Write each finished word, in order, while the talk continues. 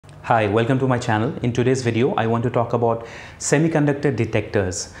Hi, welcome to my channel. In today's video, I want to talk about semiconductor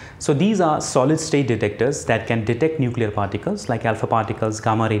detectors. So these are solid state detectors that can detect nuclear particles like alpha particles,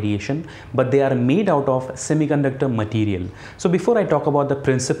 gamma radiation, but they are made out of semiconductor material. So before I talk about the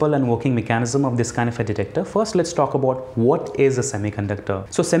principle and working mechanism of this kind of a detector, first let's talk about what is a semiconductor.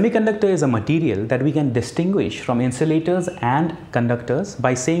 So semiconductor is a material that we can distinguish from insulators and conductors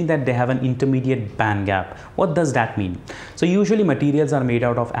by saying that they have an intermediate band gap. What does that mean? So usually materials are made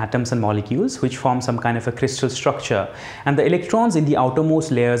out of atoms and molecules which form some kind of a crystal structure, and the electrons in the outermost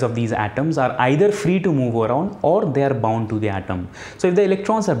layers of these atoms are either free to move around or they are bound to the atom. So if the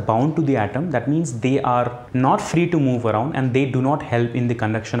electrons are bound to the atom, that means they are not free to move around and they do not help in the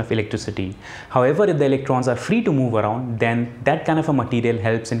conduction of electricity. However, if the electrons are free to move around, then that kind of a material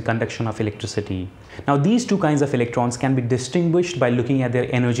helps in conduction of electricity. Now these two kinds of electrons can be distinguished by looking at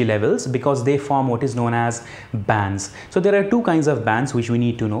their energy levels because they form what is known as bands. So there are two kinds of bands which we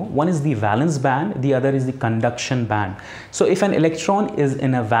need to know. One is the valence band, the other is the conduction band. So if an electron is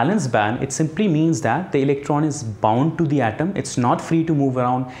in a valence band, it simply means that the electron is bound to the atom, it's not free to move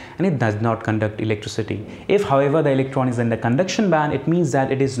around, and it does not conduct electricity. If however the electron is in the conduction band, it means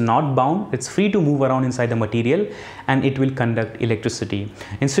that it is not bound, it's free to move around inside the material and it will conduct electricity.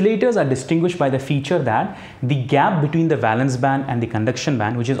 Insulators are distinguished by the feature that the gap between the valence band and the conduction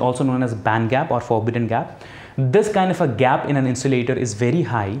band, which is also known as band gap or forbidden gap, this kind of a gap in an insulator is very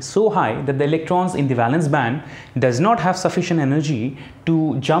high, so high that the electrons in the valence band does not have sufficient energy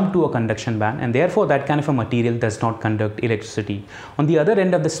to jump to a conduction band, and therefore that kind of a material does not conduct electricity. On the other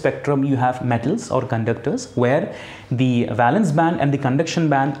end of the spectrum, you have metals or conductors where the valence band and the conduction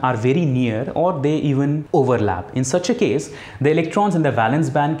band are very near or they even overlap. In such a case, the electrons in the valence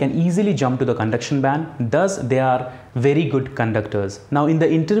band can easily jump to the conduction band, thus they are very good conductors. Now in the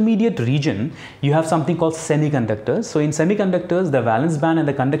intermediate region, you have something called semiconductors. So in semiconductors, the valence band and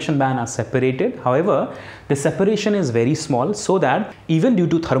the conduction band are separated. However, the separation is very small, so that even due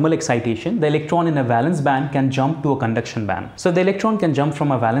to thermal excitation, the electron in a valence band can jump to a conduction band. So the electron can jump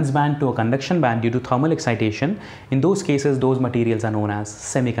from a valence band to a conduction band due to thermal excitation. In those cases, those materials are known as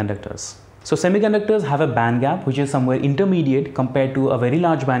semiconductors. So semiconductors have a band gap which is somewhere intermediate compared to a very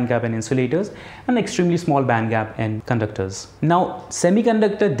large band gap in insulators and extremely small band gap in conductors. Now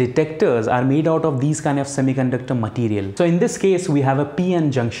semiconductor detectors are made out of these kind of semiconductor material. So in this case we have a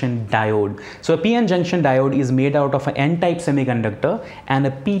PN junction diode. So a PN junction diode is made out of an N-type semiconductor and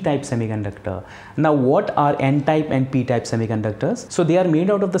a P-type semiconductor. Now what are N-type and P-type semiconductors? So they are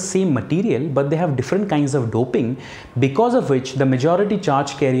made out of the same material but they have different kinds of doping, because of which the majority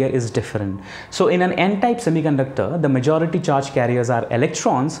charge carrier is different. So in an N-type semiconductor, the majority charge carriers are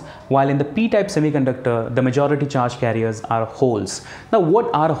electrons, while in the P-type semiconductor, the majority charge carriers are holes. Now what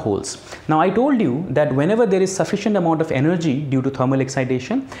are holes? Now I told you that whenever there is sufficient amount of energy due to thermal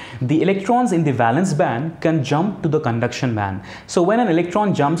excitation, the electrons in the valence band can jump to the conduction band. So when an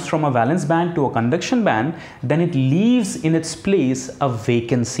electron jumps from a valence band to a conduction band, then it leaves in its place a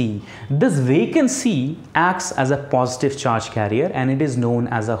vacancy. This vacancy acts as a positive charge carrier and it is known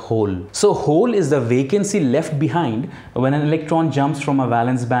as a hole. So hole is the vacancy left behind when an electron jumps from a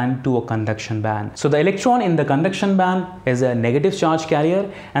valence band to a conduction band. So the electron in the conduction band is a negative charge carrier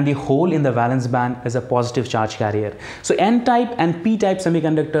and the hole in the valence band is a positive charge carrier. So N-type and P-type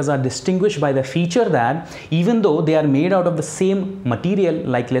semiconductors are distinguished by the feature that even though they are made out of the same material,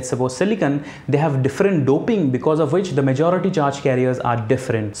 like let's suppose silicon, they have different doping, because of which the majority charge carriers are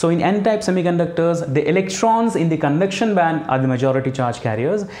different. So in N-type semiconductors, the electrons in the conduction band are the majority charge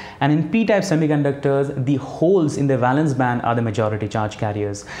carriers, and in P-type semiconductors, the holes in the valence band are the majority charge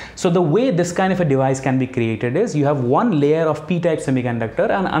carriers. So the way this kind of a device can be created is you have one layer of P-type semiconductor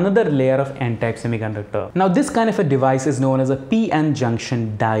and another layer of N-type semiconductor. Now this kind of a device is known as a PN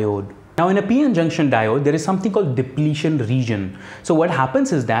junction diode. Now in a PN junction diode, there is something called depletion region. So what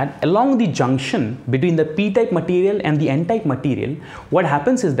happens is that along the junction between the P-type material and the N-type material, what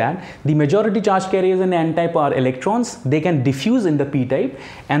happens is that the majority charge carriers in the N-type are electrons, they can diffuse in the P-type,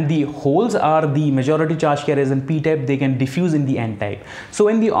 and the holes are the majority charge carriers in P-type, they can diffuse in the N-type. So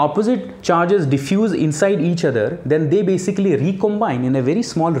when the opposite charges diffuse inside each other, then they basically recombine in a very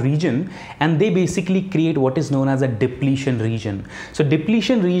small region and they basically create what is known as a depletion region. So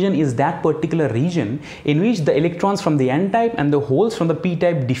depletion region is that particular region in which the electrons from the n-type and the holes from the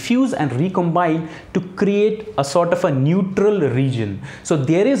p-type diffuse and recombine to create a sort of a neutral region. So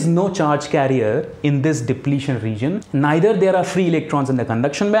there is no charge carrier in this depletion region. Neither there are free electrons in the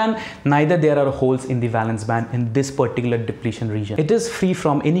conduction band, neither there are holes in the valence band in this particular depletion region. It is free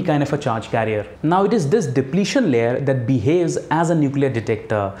from any kind of a charge carrier. Now it is this depletion layer that behaves as a nuclear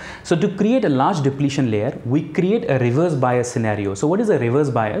detector. So to create a large depletion layer, we create a reverse bias scenario. So what is a reverse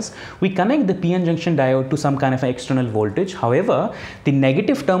bias? We connect the PN junction diode to some kind of external voltage. However, the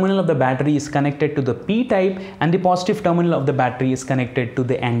negative terminal of the battery is connected to the p-type and the positive terminal of the battery is connected to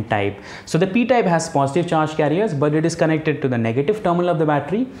the n-type. So the p-type has positive charge carriers, but it is connected to the negative terminal of the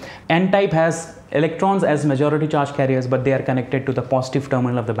battery. N-type has electrons as majority charge carriers, but they are connected to the positive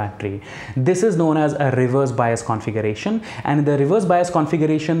terminal of the battery. This is known as a reverse bias configuration, and in the reverse bias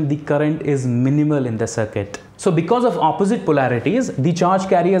configuration, the current is minimal in the circuit. So because of opposite polarities, the charge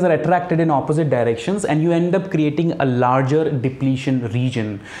carriers are attracted in opposite directions and you end up creating a larger depletion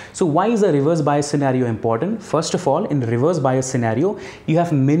region. So why is a reverse bias scenario important? First of all, in reverse bias scenario, you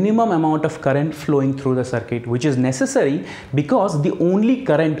have minimum amount of current flowing through the circuit, which is necessary because the only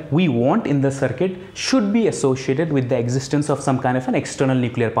current we want in the circuit should be associated with the existence of some kind of an external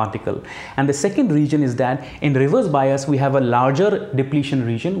nuclear particle. And the second reason is that in reverse bias, we have a larger depletion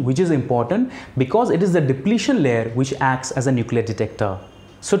region, which is important because it is the depletion layer which acts as a nuclear detector.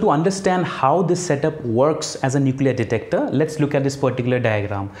 So to understand how this setup works as a nuclear detector, let's look at this particular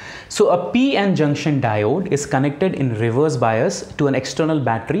diagram. So a PN junction diode is connected in reverse bias to an external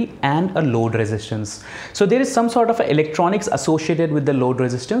battery and a load resistance. So there is some sort of electronics associated with the load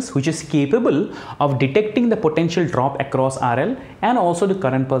resistance which is capable of detecting the potential drop across RL and also the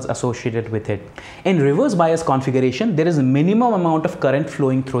current pulse associated with it. In reverse bias configuration, there is a minimum amount of current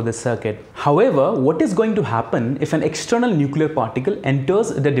flowing through the circuit. However, what is going to happen if an external nuclear particle enters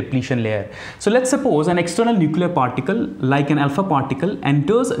the depletion layer? So let's suppose an external nuclear particle like an alpha particle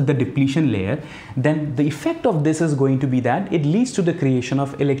enters the depletion layer, then the effect of this is going to be that it leads to the creation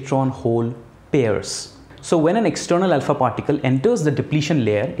of electron-hole pairs. So when an external alpha particle enters the depletion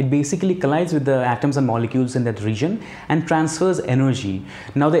layer, it basically collides with the atoms and molecules in that region and transfers energy.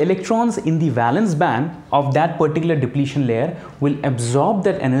 Now the electrons in the valence band of that particular depletion layer will absorb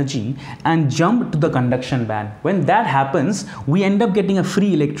that energy and jump to the conduction band. When that happens, we end up getting a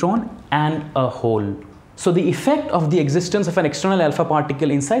free electron and a hole. So the effect of the existence of an external alpha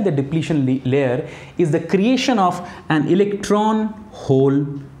particle inside the depletion layer is the creation of an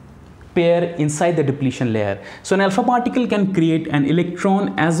electron-hole pair inside the depletion layer. So an alpha particle can create an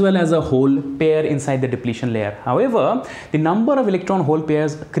electron as well as a hole pair inside the depletion layer. However, the number of electron hole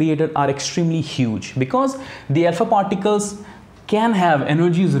pairs created are extremely huge because the alpha particles can have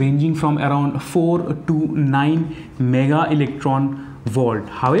energies ranging from around 4 to 9 mega electron volt.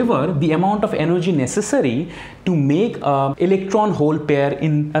 However, the amount of energy necessary to make an electron hole pair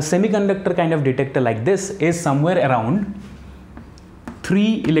in a semiconductor kind of detector like this is somewhere around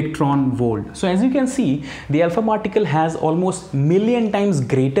 3 electron volt. So as you can see, the alpha particle has almost million times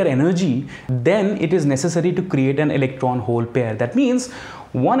greater energy than it is necessary to create an electron hole pair. That means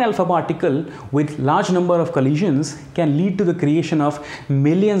one alpha particle with large number of collisions can lead to the creation of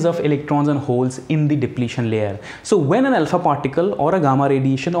millions of electrons and holes in the depletion layer. So when an alpha particle or a gamma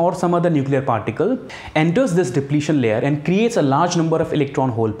radiation or some other nuclear particle enters this depletion layer and creates a large number of electron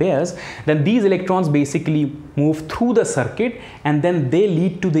hole pairs, then these electrons basically move through the circuit and then they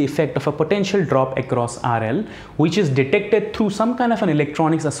lead to the effect of a potential drop across RL, which is detected through some kind of an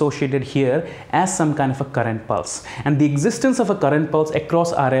electronics associated here as some kind of a current pulse. And the existence of a current pulse across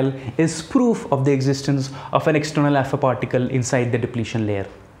RL is proof of the existence of an external alpha particle inside the depletion layer.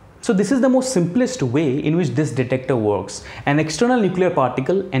 So this is the most simplest way in which this detector works. An external nuclear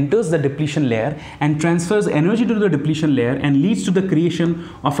particle enters the depletion layer and transfers energy to the depletion layer and leads to the creation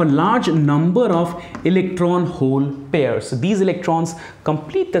of a large number of electron-hole pairs. These electrons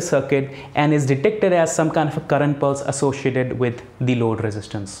complete the circuit and is detected as some kind of a current pulse associated with the load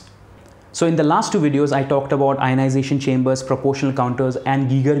resistance. So in the last two videos, I talked about ionization chambers, proportional counters and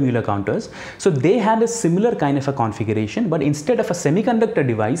Geiger-Müller counters. So they had a similar kind of a configuration, but instead of a semiconductor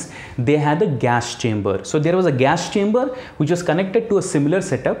device, they had a gas chamber. So there was a gas chamber which was connected to a similar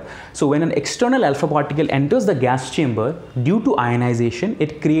setup. So when an external alpha particle enters the gas chamber, due to ionization,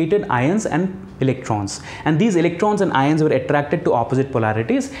 it created ions and electrons. And these electrons and ions were attracted to opposite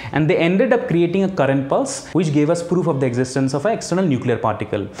polarities and they ended up creating a current pulse, which gave us proof of the existence of an external nuclear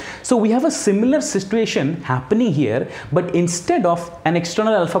particle. So we have a similar situation happening here, but instead of an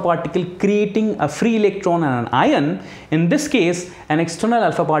external alpha particle creating a free electron and an ion, in this case, an external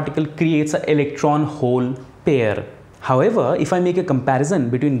alpha particle creates an electron-hole pair. However, if I make a comparison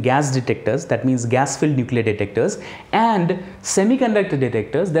between gas detectors, that means gas-filled nuclear detectors, and semiconductor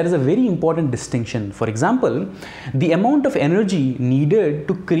detectors, there is a very important distinction. For example, the amount of energy needed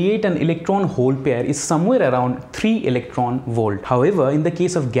to create an electron-hole pair is somewhere around 3 electron volt. However, in the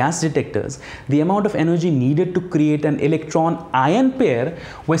case of gas detectors, the amount of energy needed to create an electron-ion pair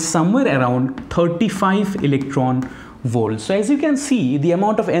was somewhere around 35 electron volts. So as you can see, the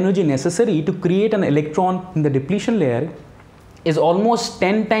amount of energy necessary to create an electron in the depletion layer is almost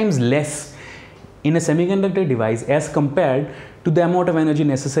 10 times less in a semiconductor device as compared to the amount of energy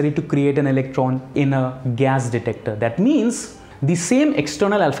necessary to create an electron in a gas detector. That means the same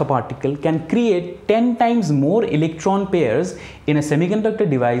external alpha particle can create 10 times more electron pairs in a semiconductor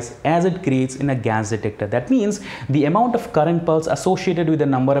device as it creates in a gas detector. That means the amount of current pulse associated with the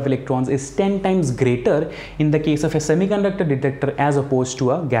number of electrons is 10 times greater in the case of a semiconductor detector as opposed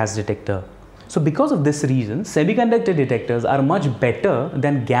to a gas detector. So because of this reason, semiconductor detectors are much better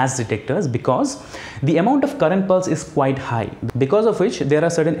than gas detectors because the amount of current pulse is quite high, because of which there are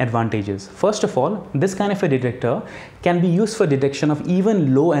certain advantages. First of all, this kind of a detector can be used for detection of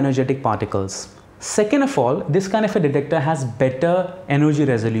even low energetic particles. Second of all, this kind of a detector has better energy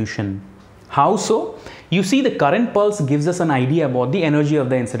resolution. How so? You see, the current pulse gives us an idea about the energy of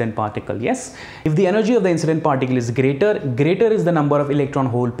the incident particle. Yes, if the energy of the incident particle is greater is the number of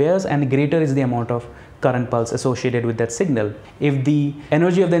electron-hole pairs and greater is the amount of current pulse associated with that signal. If the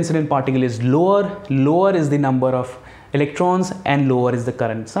energy of the incident particle is lower is the number of electrons and lower is the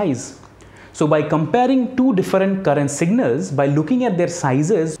current size. So by comparing two different current signals, by looking at their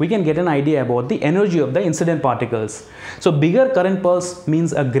sizes, we can get an idea about the energy of the incident particles. So bigger current pulse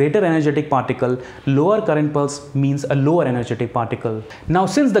means a greater energetic particle, lower current pulse means a lower energetic particle. Now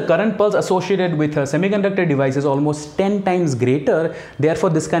since the current pulse associated with a semiconductor device is almost 10 times greater, therefore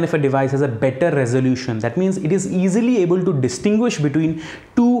this kind of a device has a better resolution. That means it is easily able to distinguish between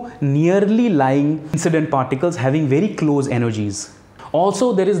two nearly lying incident particles having very close energies.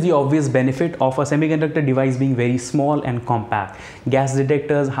 Also, there is the obvious benefit of a semiconductor device being very small and compact. Gas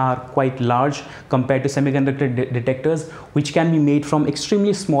detectors are quite large compared to semiconductor detectors, which can be made from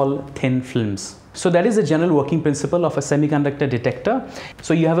extremely small, thin films. So that is the general working principle of a semiconductor detector.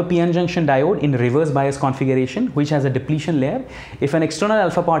 So you have a PN junction diode in reverse bias configuration, which has a depletion layer. If an external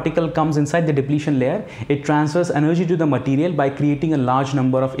alpha particle comes inside the depletion layer, it transfers energy to the material by creating a large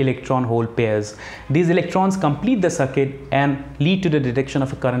number of electron-hole pairs. These electrons complete the circuit and lead to the detection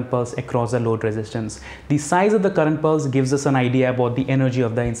of a current pulse across the load resistance. The size of the current pulse gives us an idea about the energy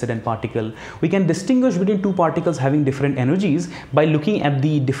of the incident particle. We can distinguish between two particles having different energies by looking at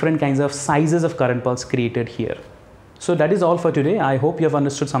the different kinds of sizes of current pulse created here. So that is all for today. I hope you have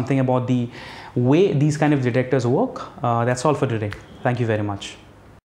understood something about the way these kind of detectors work. That's all for today. Thank you very much.